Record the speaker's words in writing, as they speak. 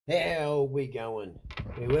How we going?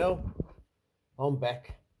 We well? I'm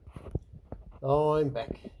back. I'm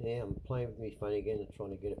back. Now I'm playing with my phone again and trying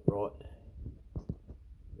to get it right.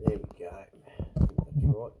 There we go. That's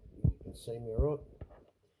right. You can see me all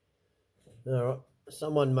right. All right.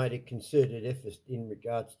 Someone made a concerted effort in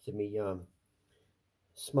regards to me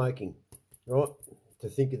smoking, right? To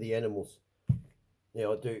think of the animals.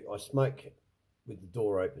 Now I smoke with the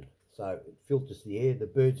door open, so it filters the air. The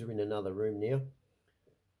birds are in another room now.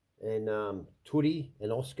 And Tootie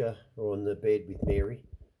and Oscar are on the bed with Mary.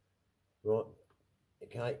 Right.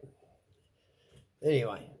 Okay.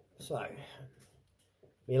 Anyway, so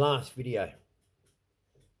my last video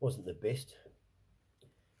wasn't the best,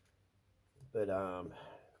 but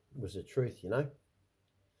it was the truth, you know.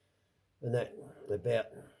 And that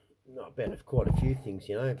about quite a few things,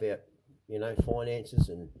 you know, about, you know, finances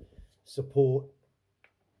and support.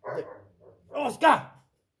 Oscar,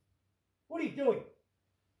 what are you doing?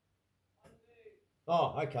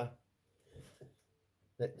 Oh, okay.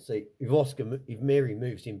 Let's see. If Mary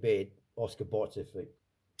moves in bed, Oscar bites her feet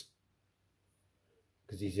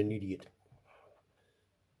because he's an idiot.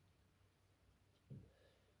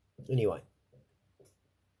 Anyway,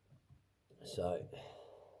 so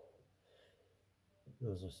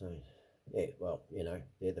what was I saying? Yeah, well, you know,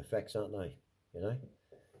 they're the facts, aren't they? You know,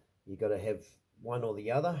 you got to have one or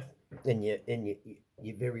the other, and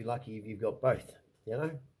you're very lucky if you've got both. You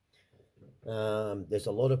know. There's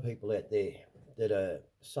a lot of people out there that are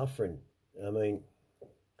suffering. I mean,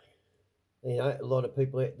 you know, a lot of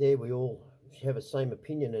people out there, we all have the same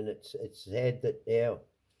opinion, and it's sad that our,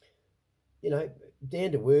 you know,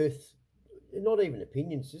 down to earth, not even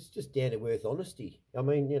opinions, it's just down to earth honesty. I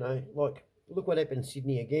mean, you know, like, look what happened in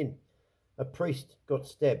Sydney again. A priest got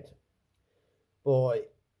stabbed by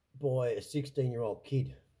a 16-year-old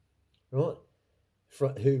kid, right?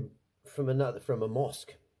 From a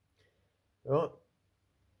mosque. Right,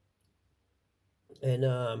 and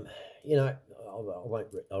you know, I won't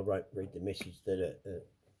read the message that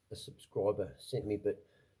a subscriber sent me, but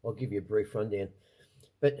I'll give you a brief rundown.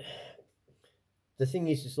 But the thing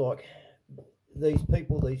is like these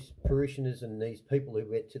people, these parishioners, and these people who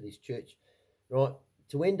went to this church, right,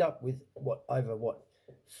 to end up with over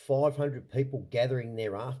 500 people gathering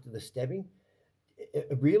there after the stabbing.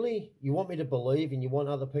 Really, you want me to believe, and you want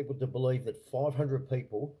other people to believe that 500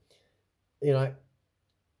 people, you know,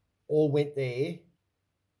 all went there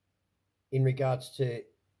in regards to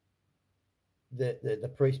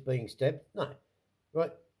the priest being stabbed? No,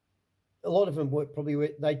 right? A lot of them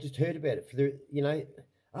they just heard about it through, you know,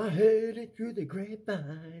 I heard it through the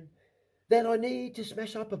grapevine that I need to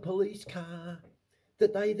smash up a police car,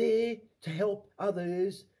 that they there to help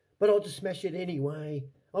others, but I'll just smash it anyway.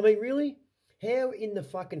 I mean, really? How in the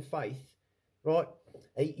fucking faith, right,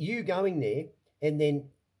 are you going there and then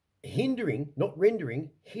hindering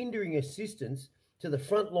assistance to the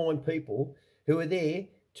frontline people who are there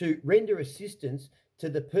to render assistance to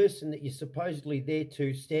the person that you're supposedly there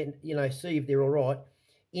to stand, you know, see if they're all right,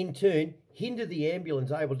 in turn hinder the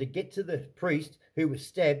ambulance able to get to the priest who was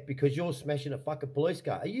stabbed because you're smashing a fucking police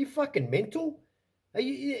car? Are you fucking mental? Are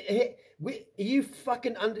you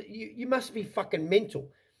fucking you must be fucking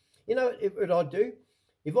mental. You know what I'd do?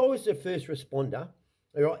 If I was the first responder,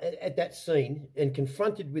 right, at that scene and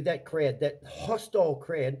confronted with that crowd, that hostile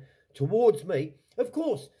crowd towards me, of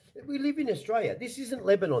course, we live in Australia. This isn't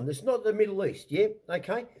Lebanon. This is not the Middle East, yeah?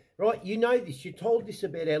 Okay? Right? You know this. You're told this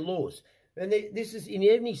about our laws. And this is in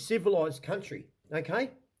any civilized country,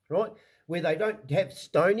 okay? Right? Where they don't have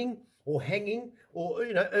stoning or hanging or,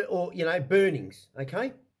 you know, burnings,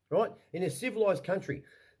 okay? Right? In a civilized country.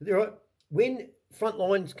 Right? When front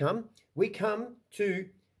lines come, we come to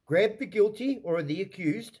grab the guilty or the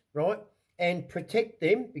accused, right, and protect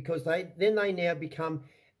them, because they now become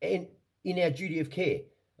in our duty of care,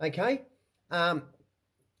 okay?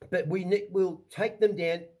 But we'll take them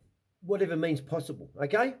down whatever means possible,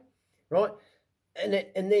 okay? Right? And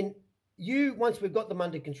then you, once we've got them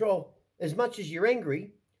under control, as much as you're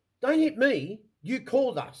angry, don't hit me. You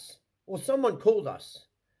called us, or someone called us,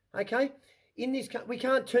 okay? In this, we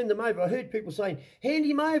can't turn them over. I heard people saying, hand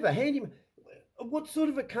him over, hand him. What sort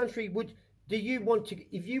of a country do you want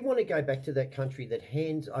to, if you want to go back to that country that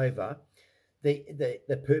hands over the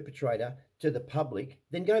perpetrator to the public,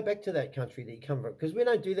 then go back to that country that you come from, because we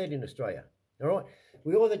don't do that in Australia, all right?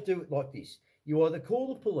 We either do it like this. You either call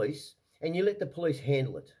the police and you let the police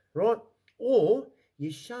handle it, right? Or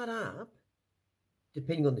you shut up,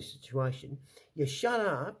 depending on the situation, you shut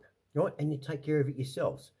up, right, and you take care of it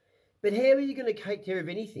yourselves. But how are you going to take care of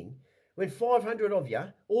anything when 500 of you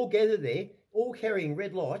all gather there, all carrying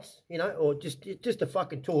red lights, you know, or just a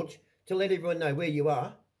fucking torch to let everyone know where you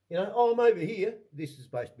are, You know, oh, I'm over here. This is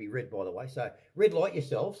supposed to be red, by the way. So red light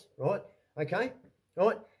yourselves, right? Okay,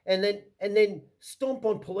 right? And then stomp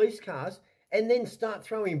on police cars and then start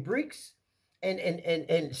throwing bricks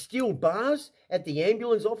and steel bars at the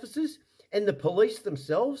ambulance officers and the police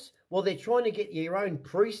themselves while they're trying to get your own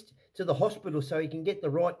priest to the hospital so he can get the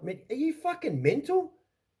right... Are you fucking mental?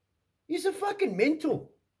 You're fucking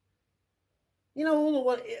mental. You know, all the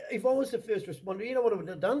one, if I was the first responder, you know what I would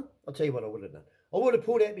have done? I'll tell you what I would have done. I would have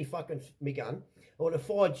pulled out my gun. I would have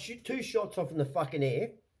fired 2 shots off in the fucking air,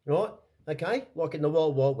 right? Okay, like in the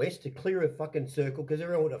Wild Wild West, to clear a fucking circle, because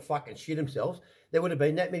everyone would have fucking shit themselves. There would have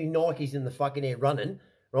been that many Nikes in the fucking air running,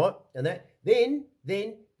 right? And that, then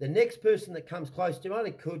the next person that comes close to me,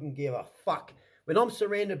 I couldn't give a fuck. When I'm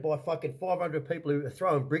surrounded by fucking 500 people who are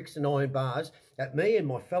throwing bricks and iron bars at me and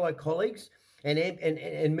my fellow colleagues and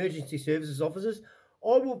emergency services officers,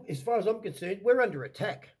 I will, as far as I'm concerned, we're under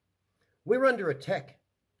attack. We're under attack,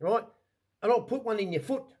 right? And I'll put one in your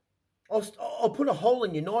foot. I'll put a hole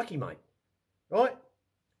in your Nike, mate, right?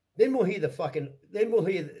 Then we'll hear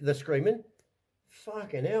the screaming.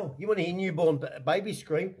 Fucking hell. You want to hear newborn babies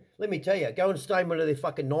scream? Let me tell you, go and stain one of their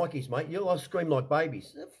fucking Nikes, mate. You'll scream like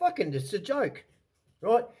babies. Fucking, it's a joke,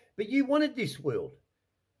 right? But you wanted this world.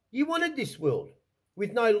 You wanted this world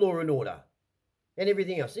with no law and order and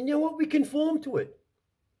everything else. And you know what? We conform to it.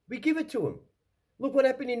 We give it to them. Look what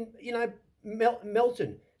happened in, you know,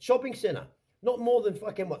 Melton shopping centre. Not more than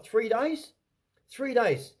fucking, what, 3 days? 3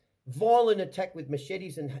 days. Violent attack with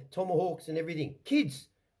machetes and tomahawks and everything. Kids,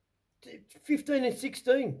 15 and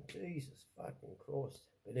 16. Jesus fucking Christ.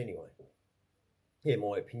 But anyway, yeah,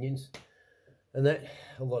 my opinions. And that,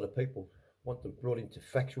 a lot of people want them brought into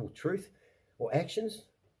factual truth or actions.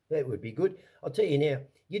 That would be good. I'll tell you now,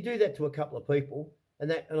 you do that to a couple of people,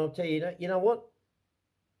 and I'll tell you, you know what?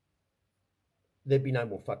 There'd be no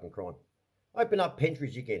more fucking crime. Open up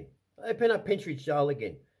Pentridge again. Open up Pentridge Jail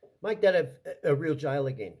again. Make that a real jail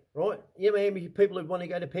again, right? You know how many people would want to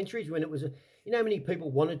go to Pentridge when it was you know how many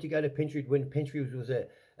people wanted to go to Pentridge when Pentridge was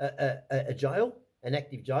a jail, an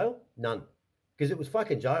active jail? None. Because it was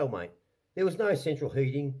fucking jail, mate. There was no central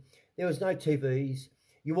heating. There was no TVs.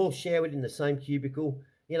 You all showered in the same cubicle.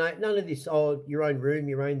 You know, none of this, oh, your own room,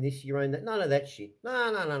 your own this, your own that. None of that shit.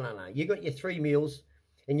 No. You got your 3 meals,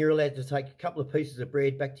 and you're allowed to take a couple of pieces of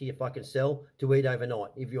bread back to your fucking cell to eat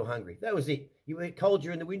overnight if you're hungry. That was it. You eat cold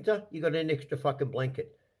during the winter, you got an extra fucking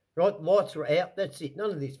blanket. Right? Lights were out, that's it.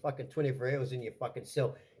 None of this fucking 24 hours in your fucking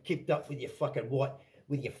cell, kipped up with your fucking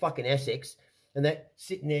with your fucking Essex, and that,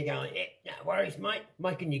 sitting there going, no worries, mate,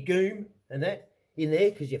 making your goom, and that, in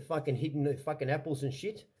there, because you're fucking hidden the fucking apples and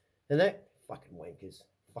shit, and that, fucking wankers,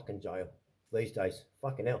 fucking jail, these days,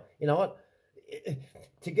 fucking hell. You know what?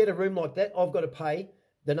 To get a room like that, I've got to pay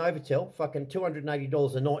the Novotel fucking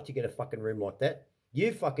 $280 a night to get a fucking room like that.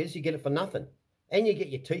 You fuckers, you get it for nothing. And you get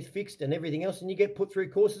your teeth fixed and everything else, and you get put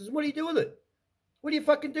through courses. What do you do with it? What do you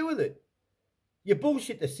fucking do with it? You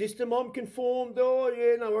bullshit the system. I'm conformed. Oh,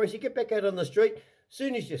 yeah, no worries. You get back out on the street. As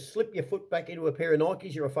soon as you slip your foot back into a pair of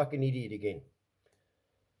Nikes, you're a fucking idiot again.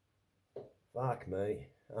 Fuck me.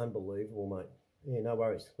 Unbelievable, mate. Yeah, no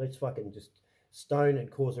worries. Let's fucking just stone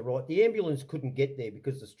and cause a riot. The ambulance couldn't get there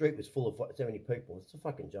because the street was full of so many people. It's a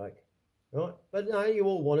fucking joke, right? But no, you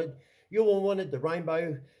all wanted the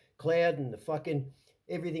rainbow cloud and the fucking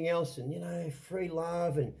everything else, and, you know, free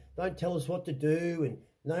love, and don't tell us what to do, and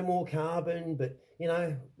no more carbon, but, you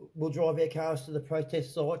know, we'll drive our cars to the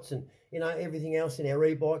protest sites, and, you know, everything else in our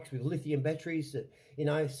e-bikes with lithium batteries that, you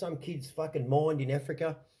know, some kids fucking mined in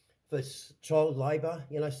Africa for child labour,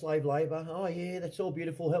 you know, slave labour. Oh, yeah, that's all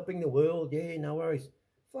beautiful, helping the world. Yeah, no worries.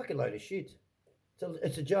 Fucking load of shit.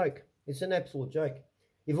 It's a joke. It's an absolute joke.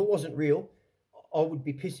 If it wasn't real, I would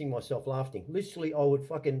be pissing myself laughing. Literally, I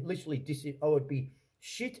would be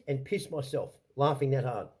shit and piss myself laughing that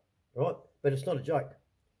hard, right? But it's not a joke.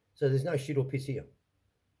 So there's no shit or piss here.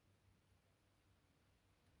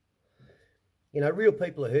 You know, real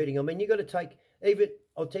people are hurting. I mean, you got to take, even,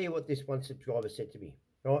 I'll tell you what this one subscriber said to me,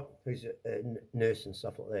 right? Who's a nurse and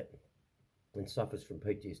stuff like that, and suffers from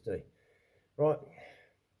PTSD, right?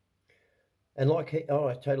 And like,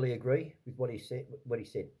 I totally agree with what he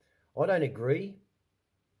said. I don't agree,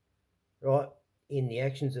 right, in the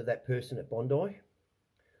actions of that person at Bondi,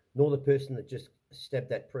 nor the person that just stabbed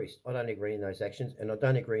that priest. I don't agree in those actions, and I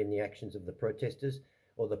don't agree in the actions of the protesters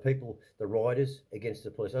or the people, the rioters against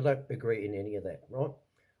the police. I don't agree in any of that, right?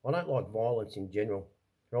 I don't like violence in general,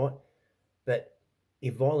 right? But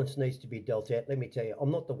if violence needs to be dealt out, let me tell you,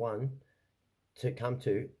 I'm not the one to come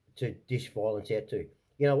to dish violence out to.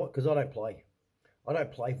 You know what? Because I don't play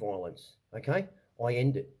violence, okay? I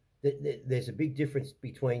end it. There's a big difference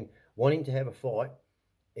between wanting to have a fight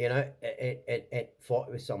you know, and fight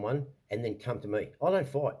with someone and then come to me. I don't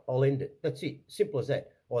fight. I'll end it. That's it. Simple as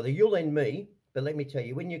that. Either you'll end me, but let me tell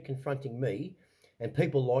you, when you're confronting me and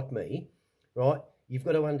people like me, right, you've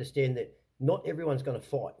got to understand that not everyone's going to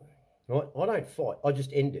fight, right? I don't fight. I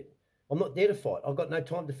just end it. I'm not there to fight. I've got no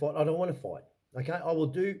time to fight. I don't want to fight, okay? I will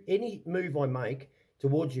do any move I make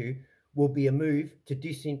towards you will be a move to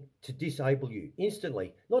disable you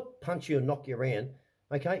instantly, not punch you and knock you around,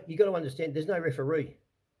 okay? You got to understand there's no referee.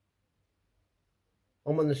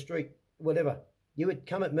 I'm on the street, whatever. You would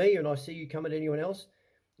come at me and I see you come at anyone else.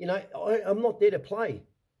 You know, I'm not there to play,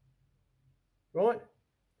 right?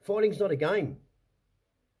 Fighting's not a game.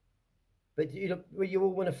 But you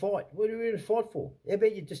all want to fight. What are you going to fight for? How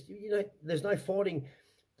about you just, you know, there's no fighting.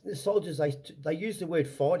 The soldiers, they use the word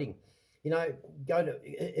fighting. You know,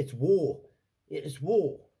 it's war. It's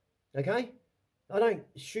war, okay? I don't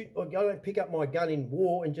shoot, I don't pick up my gun in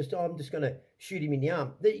war and just, I'm just going to shoot him in the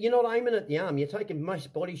arm. You're not aiming at the arm. You're taking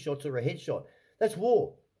most body shots or a headshot. That's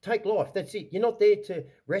war. Take life. That's it. You're not there to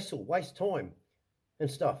wrestle, waste time and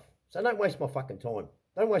stuff. So don't waste my fucking time.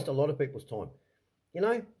 Don't waste a lot of people's time. You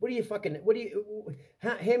know,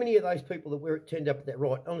 how many of those people that were turned up at that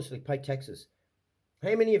right honestly pay taxes?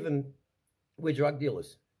 How many of them were drug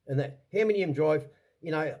dealers and that? How many of them drive,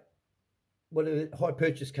 you know, high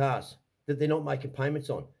purchase cars that they're not making payments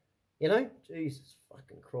on? You know, Jesus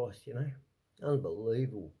fucking Christ, you know,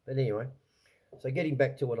 unbelievable. But anyway, so getting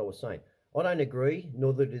back to what I was saying, I don't agree,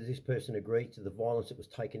 nor does this person agree to the violence that was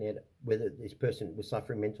taken out, whether this person was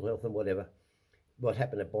suffering mental health and whatever, what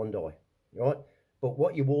happened at Bondi, right? But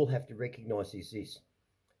what you all have to recognise is this: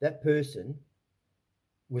 that person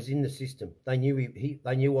was in the system. They knew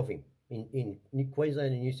they knew of him in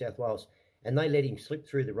Queensland and New South Wales, and they let him slip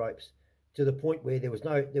through the ropes to the point where there was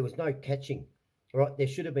no catching. Right? There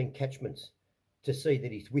should have been catchments to see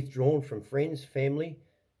that he's withdrawn from friends, family,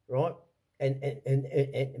 right?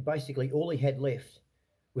 And basically all he had left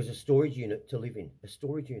was a storage unit to live in. A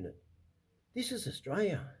storage unit. This is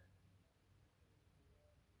Australia.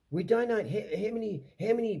 We donate,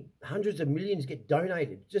 how many hundreds of millions get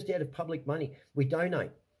donated just out of public money? We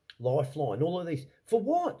donate, Lifeline, all of these. For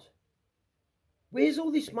what? Where's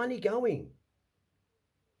all this money going?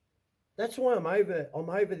 That's why I'm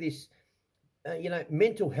over this, you know,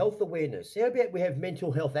 mental health awareness. How about we have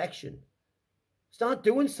mental health action? Start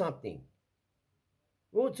doing something.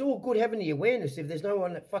 Well, it's all good having the awareness if there's no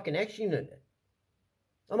one fucking action in it.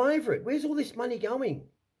 I'm over it. Where's all this money going?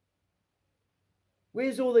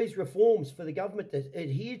 Where's all these reforms for the government to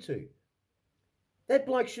adhere to? That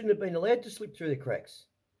bloke shouldn't have been allowed to slip through the cracks.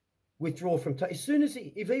 Withdraw from, as soon as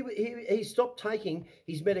he stopped taking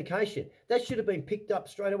his medication, that should have been picked up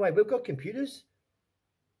straight away. We've got computers.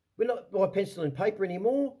 We're not by pencil and paper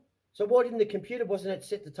anymore. So why didn't the computer, wasn't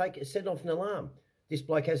it set off an alarm? This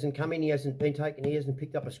bloke hasn't come in, he hasn't been taken, he hasn't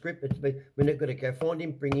picked up a script. We're not going to go find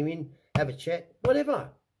him, bring him in, have a chat,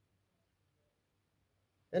 whatever.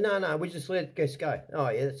 And no, we just let it go. Oh,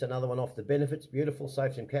 yeah, that's another one off the benefits. Beautiful,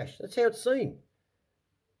 save some cash. That's how it's seen.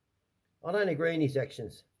 I don't agree in his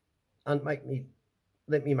actions. Let me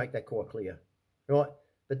make that quite clear, right?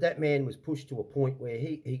 But that man was pushed to a point where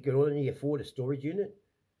he could only afford a storage unit.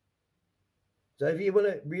 So if you want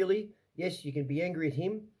to really, yes, you can be angry at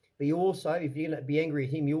him, but you also, if you're going to be angry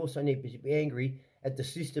at him, you also need to be angry at the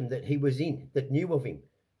system that he was in, that knew of him.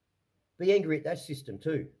 Be angry at that system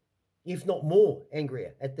too. If not more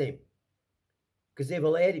angrier at them, because they've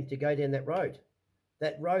allowed him to go down that road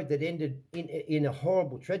that ended in a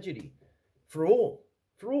horrible tragedy for all,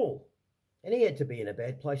 and he had to be in a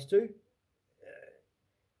bad place too.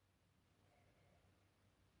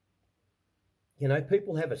 You know,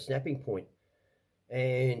 people have a snapping point,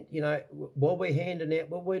 and you know, while we're handing out,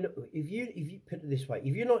 if you put it this way,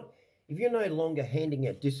 if you're no longer handing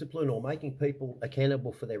out discipline or making people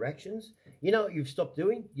accountable for their actions, you know what you've stopped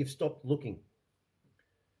doing? You've stopped looking.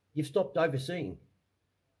 You've stopped overseeing.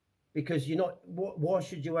 Because you're not, why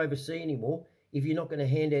should you oversee anymore if you're not going to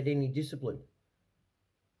hand out any discipline?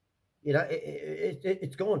 You know,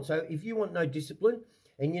 it's gone. So if you want no discipline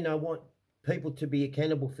and you know want people to be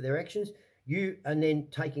accountable for their actions, you are then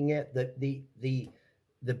taking out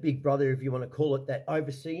the big brother, if you want to call it, that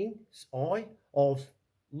overseeing eye of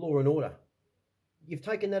law and order. You've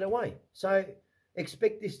taken that away. So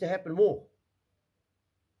expect this to happen more.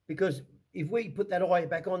 Because if we put that eye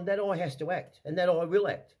back on, that eye has to act, and that eye will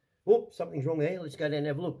act. Oh, something's wrong there. Let's go down and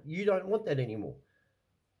have a look. You don't want that anymore.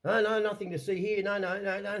 No, nothing to see here. No,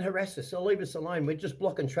 don't harass us. So leave us alone. We're just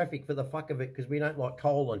blocking traffic for the fuck of it because we don't like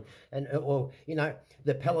coal or you know,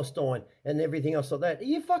 the Palestine and everything else like that. Are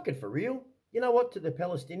you fucking for real? You know what, to the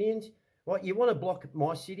Palestinians, right? You want to block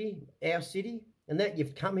my city, our city, and that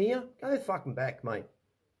you've come here, go fucking back, mate.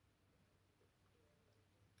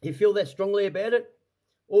 You feel that strongly about it,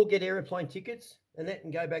 or get aeroplane tickets and that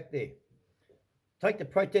and go back there. Take the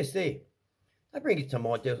protest there. Don't bring it to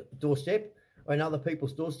my doorstep or in other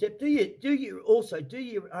people's doorstep. Do you also do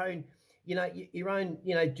your own, your own,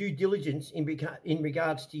 due diligence in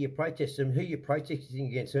regards to your protests and who you're protesting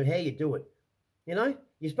against and how you do it.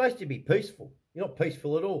 You're supposed to be peaceful. You're not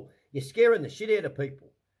peaceful at all. You're scaring the shit out of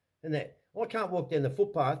people. And that I can't walk down the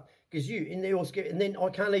footpath because and they're all scared, and then I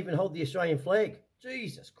can't even hold the Australian flag.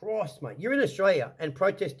 Jesus Christ, mate. You're in Australia and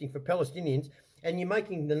protesting for Palestinians, and you're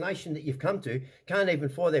making the nation that you've come to can't even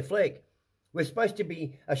fly their flag. We're supposed to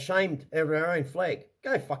be ashamed of our own flag.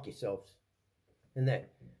 Go fuck yourselves. And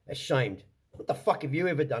that, ashamed. What the fuck have you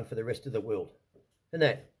ever done for the rest of the world? And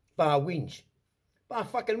that, bar whinge. Bar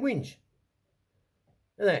fucking whinge.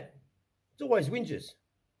 And that, it's always whinges.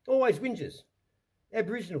 Always whinges.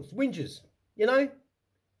 Aboriginals, whinges.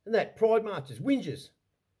 And that, pride marches, whinges.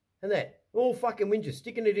 And that, all fucking whinges,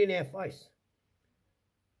 sticking it in our face.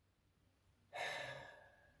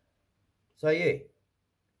 So, yeah.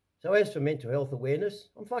 So, as for mental health awareness,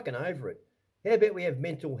 I'm fucking over it. How about we have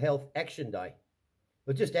Mental Health Action Day?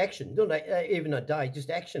 Or just action. Not even a day, just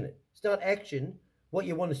action it. Start action what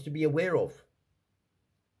you want us to be aware of.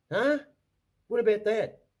 Huh? What about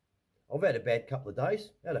that? I've had a bad couple of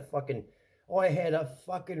days. I had a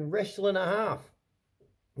fucking wrestle and a half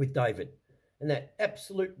with David. And that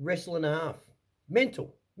absolute wrestle and a half.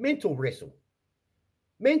 Mental wrestle.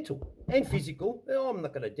 Mental and physical. Oh, I'm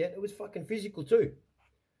not going to doubt it was fucking physical too.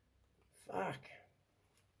 Fuck.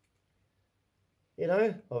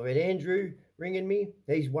 I've had Andrew ringing me.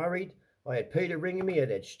 He's worried. I had Peter ringing me. I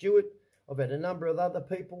had Stuart. I've had a number of other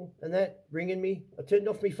people and that ringing me. I turned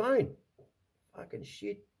off my phone. Fucking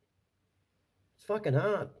shit. It's fucking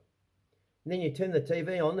hard. And then you turn the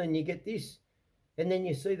TV on and you get this. And then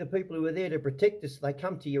you see the people who are there to protect us. They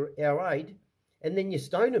come to our aid and then you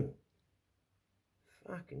stone them.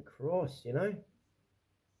 Fucking Christ, And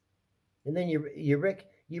then you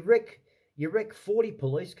wreck 40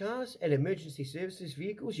 police cars and emergency services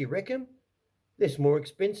vehicles. You wreck them. There's more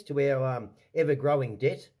expense to our ever-growing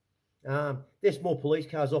debt. There's more police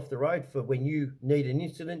cars off the road for when you need an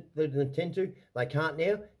incident than they tend to. They can't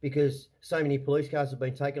now because so many police cars have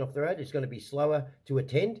been taken off the road. It's going to be slower to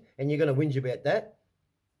attend, and you're going to whinge about that.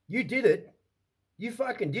 You did it. You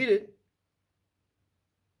fucking did it.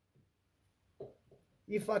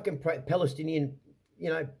 You fucking Palestinian,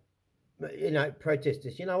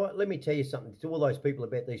 protesters. You know what? Let me tell you something to all those people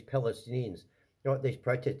about these Palestinians, right? These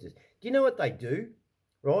protesters. Do you know what they do,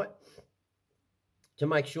 right? To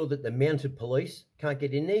make sure that the mounted police can't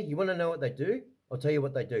get in there. You want to know what they do? I'll tell you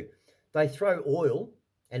what they do. They throw oil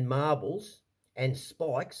and marbles and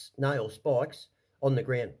spikes, nail spikes, on the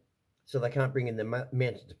ground so they can't bring in the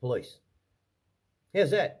mounted police.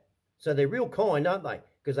 How's that? So they're real kind, aren't they?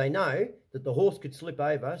 Because they know that the horse could slip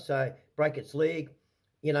over, so break its leg,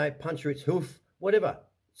 puncture its hoof, whatever.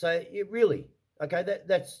 So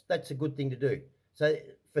that's a good thing to do. So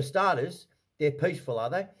for starters, they're peaceful, are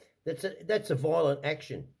they? That's a violent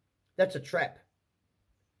action. That's a trap.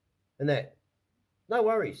 And that. No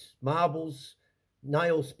worries. Marbles,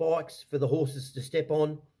 nail spikes for the horses to step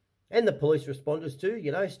on. And the police responders too,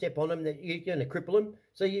 step on them. You're going to cripple them.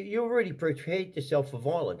 So you already prepared yourself for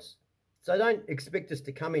violence. So don't expect us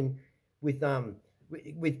to come in with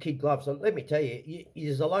kid gloves. So let me tell you,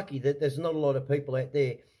 you're lucky that there's not a lot of people out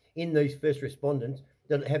there in these first responders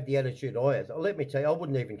that have the attitude I have. Let me tell you, I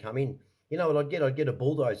wouldn't even come in. You know what I'd get? I'd get a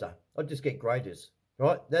bulldozer. I'd just get graders,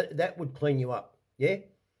 right? That would clean you up, yeah?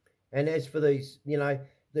 And as for these,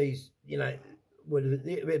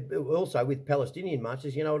 also with Palestinian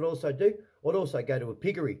marches, I'd also do? I'd also go to a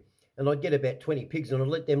piggery and I'd get about 20 pigs and I'd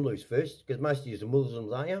let them loose first because most of you are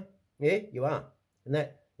Muslims, aren't you? Yeah, you are. And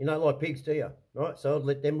that, you don't like pigs, do you? Right? So I'd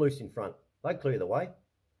let them loose in front. They'd clear the way.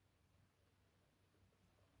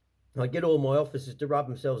 I'd get all my officers to rub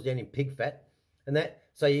themselves down in pig fat and that,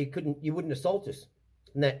 so you wouldn't assault us.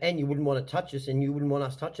 And you wouldn't want to touch us and you wouldn't want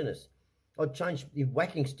us touching us. I'd change the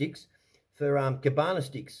whacking sticks for cabana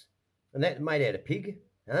sticks. And that made out of pig.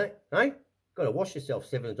 Hey? Got to wash yourself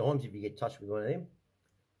 7 times if you get touched with one of them.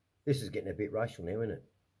 This is getting a bit racial now, isn't it?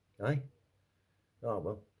 Hey? Oh,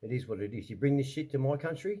 well, it is what it is. You bring this shit to my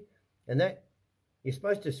country and that, you're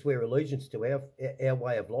supposed to swear allegiance to our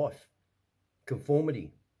way of life.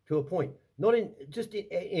 Conformity to a point. Not just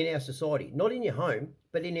in our society. Not in your home,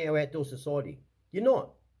 but in our outdoor society. You're not.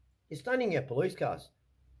 You're stunning our police cars.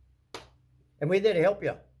 And we're there to help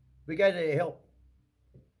you. We go there to help.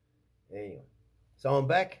 Anyway. So I'm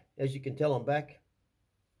back. As you can tell, I'm back.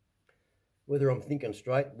 Whether I'm thinking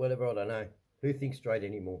straight, whatever, I don't know. Who thinks straight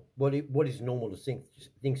anymore? What is normal to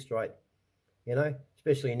think straight? You know,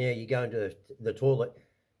 especially now you go into the toilet,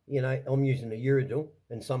 you know, I'm using the urinal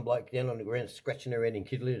and some bloke down on the ground scratching their head in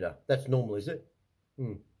kid litter. That's normal, is it?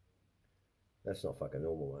 That's not fucking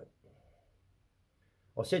normal, mate.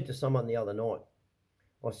 I said to someone the other night,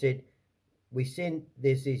 I said,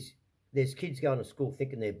 there's kids going to school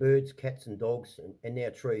thinking they're birds, cats and dogs and now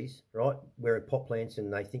trees, right? Wearing pot plants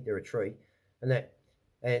and they think they're a tree and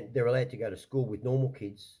they're allowed to go to school with normal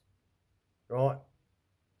kids, right?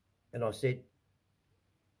 And I said,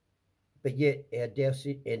 but yet our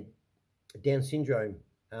Down syndrome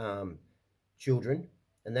children,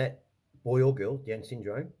 and that boy or girl, Down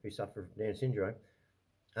syndrome, who suffer from Down syndrome,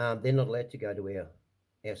 they're not allowed to go to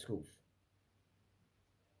our schools.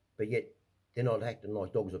 But yet they're not acting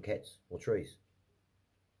like dogs or cats or trees.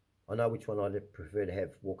 I know which one I'd prefer to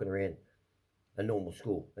have walking around a normal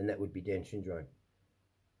school, and that would be Down syndrome.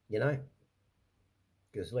 You know?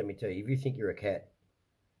 Because let me tell you, if you think you're a cat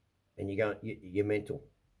and you're mental,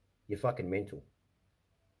 you're fucking mental.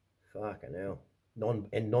 Fucking hell.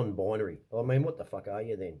 Non-binary. I mean, what the fuck are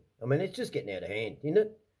you then? I mean, it's just getting out of hand, isn't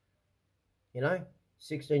it? You know?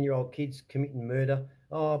 16-year-old kids committing murder.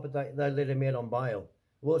 Oh, but they let them out on bail.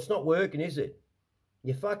 Well, it's not working, is it?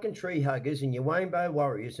 You fucking tree huggers and your rainbow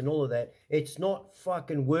warriors and all of that, it's not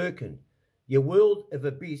fucking working. Your world of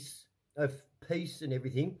abyss, of peace and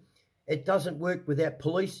everything, it doesn't work without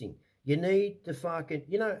policing. You need to fucking,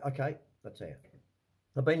 you know, okay, that's how.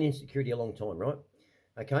 I've been in security a long time, right?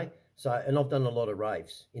 Okay, so, and I've done a lot of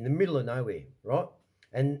raves in the middle of nowhere, right?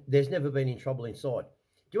 And there's never been in trouble inside.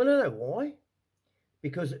 Do you want to know why?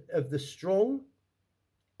 Because of the strong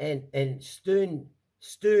and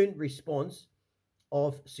stern response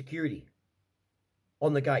of security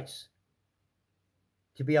on the gates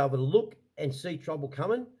to be able to look and see trouble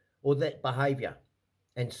coming or that behaviour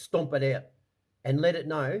and stomp it out and let it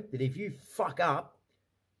know that if you fuck up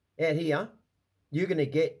out here, you're going to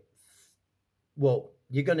get, well,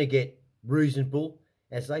 you're going to get reasonable,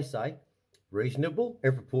 as they say, reasonable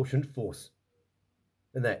and proportionate force.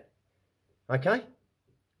 And that, okay?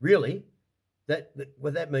 Really,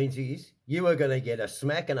 what that means is you are going to get a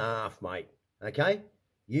smack and a half, mate, okay?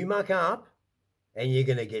 You muck up and you're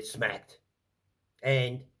going to get smacked.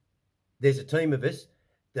 And there's a team of us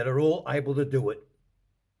that are all able to do it,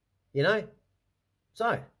 you know?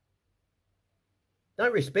 So,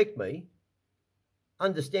 don't respect me.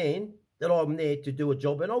 Understand that I'm there to do a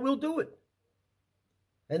job and I will do it.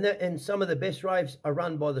 And some of the best raves are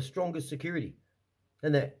run by the strongest security.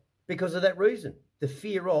 And that, because of that reason, the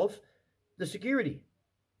fear of the security.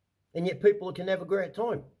 And yet people can have a great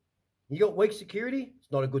time. You got weak security,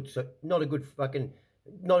 it's not a good fucking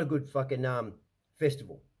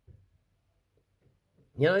festival.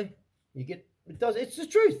 You know, it's the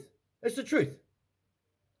truth. It's the truth.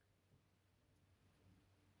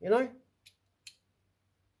 You know?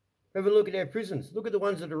 Have a look at our prisons. Look at the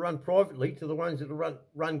ones that are run privately to the ones that are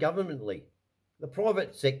run governmentally. The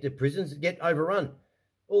private sector prisons get overrun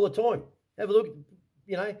all the time. Have a look at,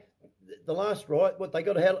 you know, the last riot, what they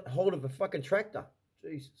got a hold of a fucking tractor.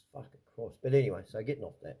 Jesus fucking Christ. But anyway, so getting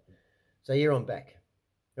off that. So here I'm back.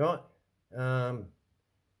 All right?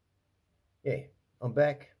 Yeah, I'm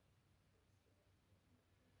back.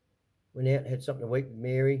 Went out, had something to eat with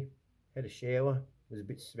Mary. Had a shower. It was a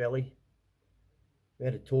bit smelly. We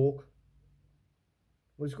had a talk.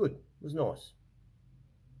 It was good. It was nice.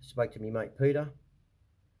 Spoke to me mate Peter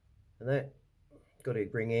and that. Got to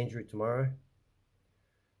bring Andrew tomorrow.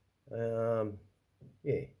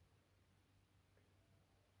 Yeah.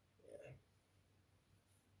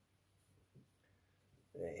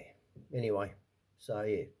 Anyway, so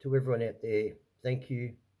yeah, to everyone out there, thank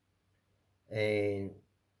you. And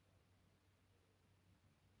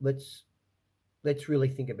let's really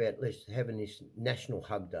think about having this National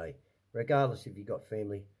Hug Day. Regardless if you've got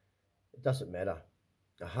family, it doesn't matter.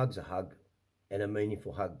 A hug's a hug, and a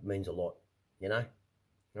meaningful hug means a lot, you know?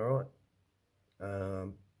 All right?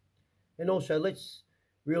 And also, let's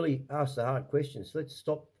really ask the hard questions. Let's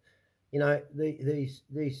stop, you know,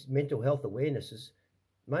 these mental health awarenesses,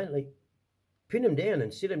 mainly pin them down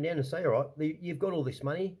and sit them down and say, all right, you've got all this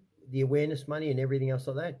money, the awareness money and everything else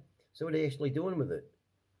like that. So what are you actually doing with it?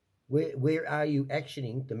 Where are you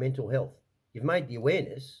actioning the mental health? You've made the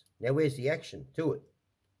awareness. Now where's the action to it?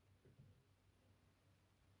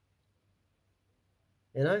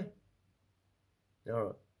 You know? All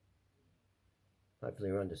right. Hopefully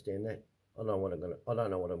you understand that. I don't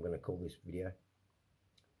know what I'm gonna call this video.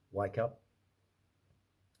 Wake up.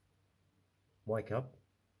 Wake up.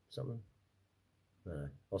 Something. No,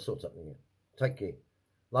 I'll sort something out. Take care.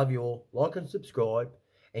 Love you all. Like and subscribe.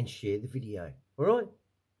 and share the video. All right?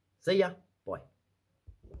 See ya. Bye.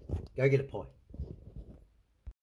 Go get a pie.